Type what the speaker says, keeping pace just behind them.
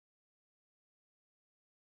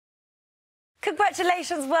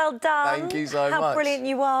Congratulations, well done. Thank you so much. How brilliant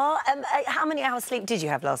you are. How many hours sleep did you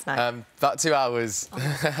have last night? About 2 hours.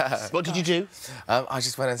 What did you do? I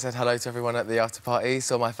just went and said hello to everyone at the after party,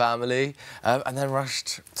 saw my family, and then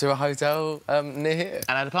rushed to a hotel near here.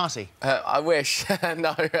 And had a party? I wish.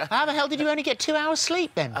 No. How the hell did you only get 2 hours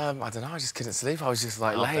sleep then? I don't know, I just couldn't sleep. I was just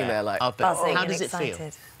like laying there like... Buzzing How and does excited.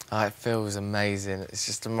 it feel? It feels amazing. It's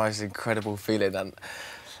just the most incredible feeling, and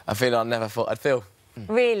a feeling I never thought I'd feel.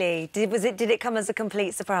 Really? Did it come as a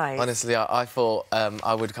complete surprise? Honestly, I thought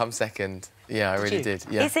I would come second. Yeah, I really did.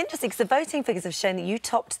 Yeah. It's interesting because the voting figures have shown that you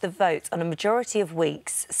topped the votes on a majority of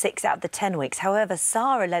weeks, 6 out of the 10 weeks. However,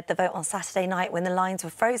 Sarah led the vote on Saturday night when the lines were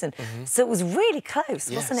frozen. So it was really close,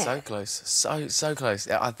 wasn't it? Yeah, so close. So close.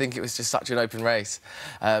 I think it was just such an open race.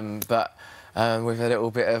 But with a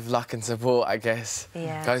little bit of luck and support, I guess,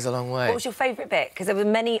 goes a long way. What was your favourite bit? Because there were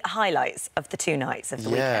many highlights of the 2 nights of the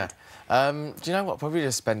weekend. Do you know what? Probably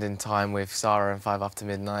just spending time with Sarah and 5 After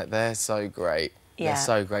Midnight. They're so great. Yeah. They're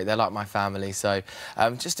so great. They're like my family. So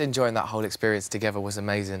just enjoying that whole experience together was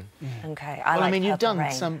amazing. OK, I mean, you've done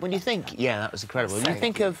Rain. some... When you think... Yeah, that was incredible. When you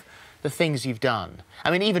think of the things you've done,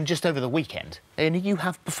 I mean, even just over the weekend, and you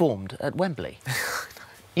have performed at Wembley.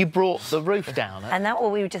 You brought the roof down. And that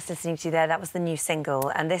what we were just listening to there, that was the new single,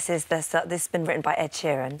 and this has been written by Ed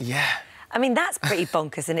Sheeran. Yeah. I mean, that's pretty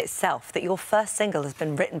bonkers in itself, that your first single has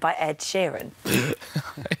been written by Ed Sheeran.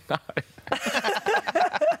 I know.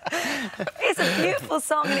 It's a beautiful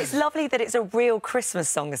song, and it's lovely that it's a real Christmas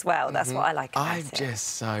song as well. That's what I like about I'm it.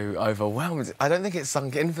 just so overwhelmed. I don't think it's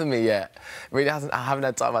sunk in for me yet. Really hasn't. I haven't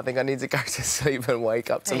had time. I think I need to go to sleep and wake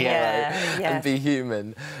up tomorrow and be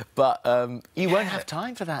human. But you won't have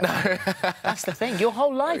time for that. No. That's the thing. Your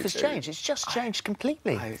whole life has changed. It's just changed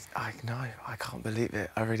completely. I know. I can't believe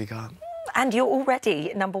it. I really can't. And you're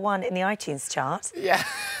already #1 in the iTunes chart. Yeah.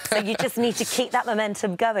 So you just need to keep that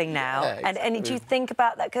momentum going now. Yeah, exactly. And do you think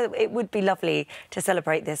about that? Because it would be lovely to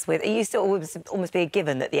celebrate this with... It used to almost be a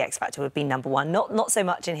given that the X Factor would be #1. Not so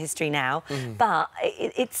much in history now, but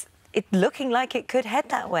it's looking like it could head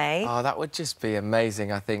that way. Oh, that would just be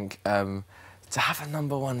amazing, I think. To have a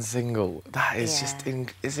 #1 single, that is just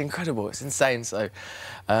it's incredible. It's insane. So,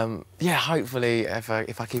 yeah, hopefully, if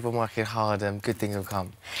I keep on working hard, good things will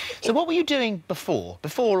come. So what were you doing before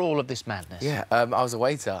all of this madness? Yeah, I was a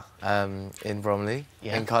waiter in Bromley,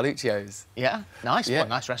 in Carluccio's. Yeah? Nice. Yeah. What a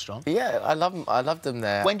nice restaurant. Yeah, I loved them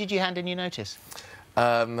there. When did you hand in your notice?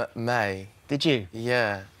 May. Did you?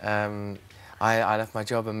 Yeah. I left my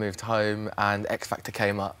job and moved home, and X Factor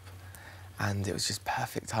came up. And it was just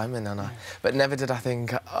perfect timing, but never did I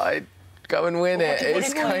think I'd go and win it.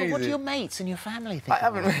 It's crazy. What do your mates and your family think? I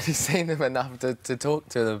haven't really seen them enough to talk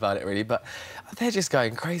to them about it, really, but they're just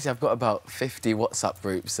going crazy. I've got about 50 WhatsApp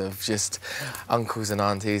groups of just uncles and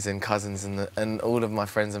aunties and cousins and all of my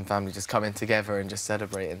friends and family just coming together and just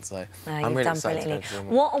celebrating, so I'm really excited.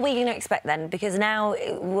 What are we going to expect then? Because now,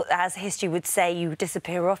 as history would say, you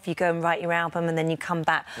disappear off, you go and write your album and then you come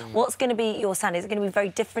back. What's going to be your sound? Is it going to be very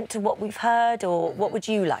different to what we've heard, or what would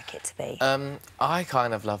you like it to be? I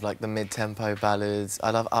kind of love, like, the mid-tempo ballads.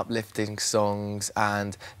 I love uplifting songs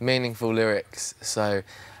and meaningful lyrics, so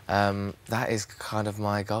that is kind of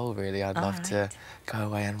my goal, really. I'd love to go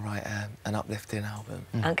away and write an uplifting album.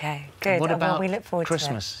 OK, good. What about we look forward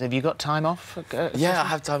Christmas? to it. Have you got time off? Yeah, I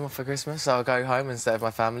have time off for Christmas, so I'll go home and stay with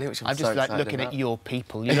my family, which I'm so just like excited looking about. at your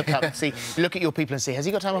people. You look up and see, look at your people and see, has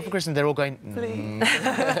he got time off for Christmas? They're all going, Please.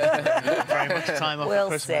 very much time off for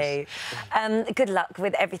Christmas. We'll see. Good luck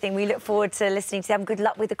with everything. We look forward to listening to them. Good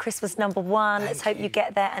luck with the Christmas #1. Let's hope you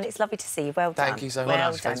get there, and it's lovely to see you. Well done. Thank you so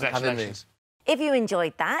much. Thanks for having me. If you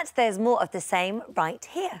enjoyed that, there's more of the same right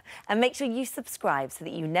here. And make sure you subscribe so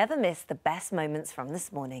that you never miss the best moments from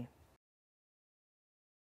this morning.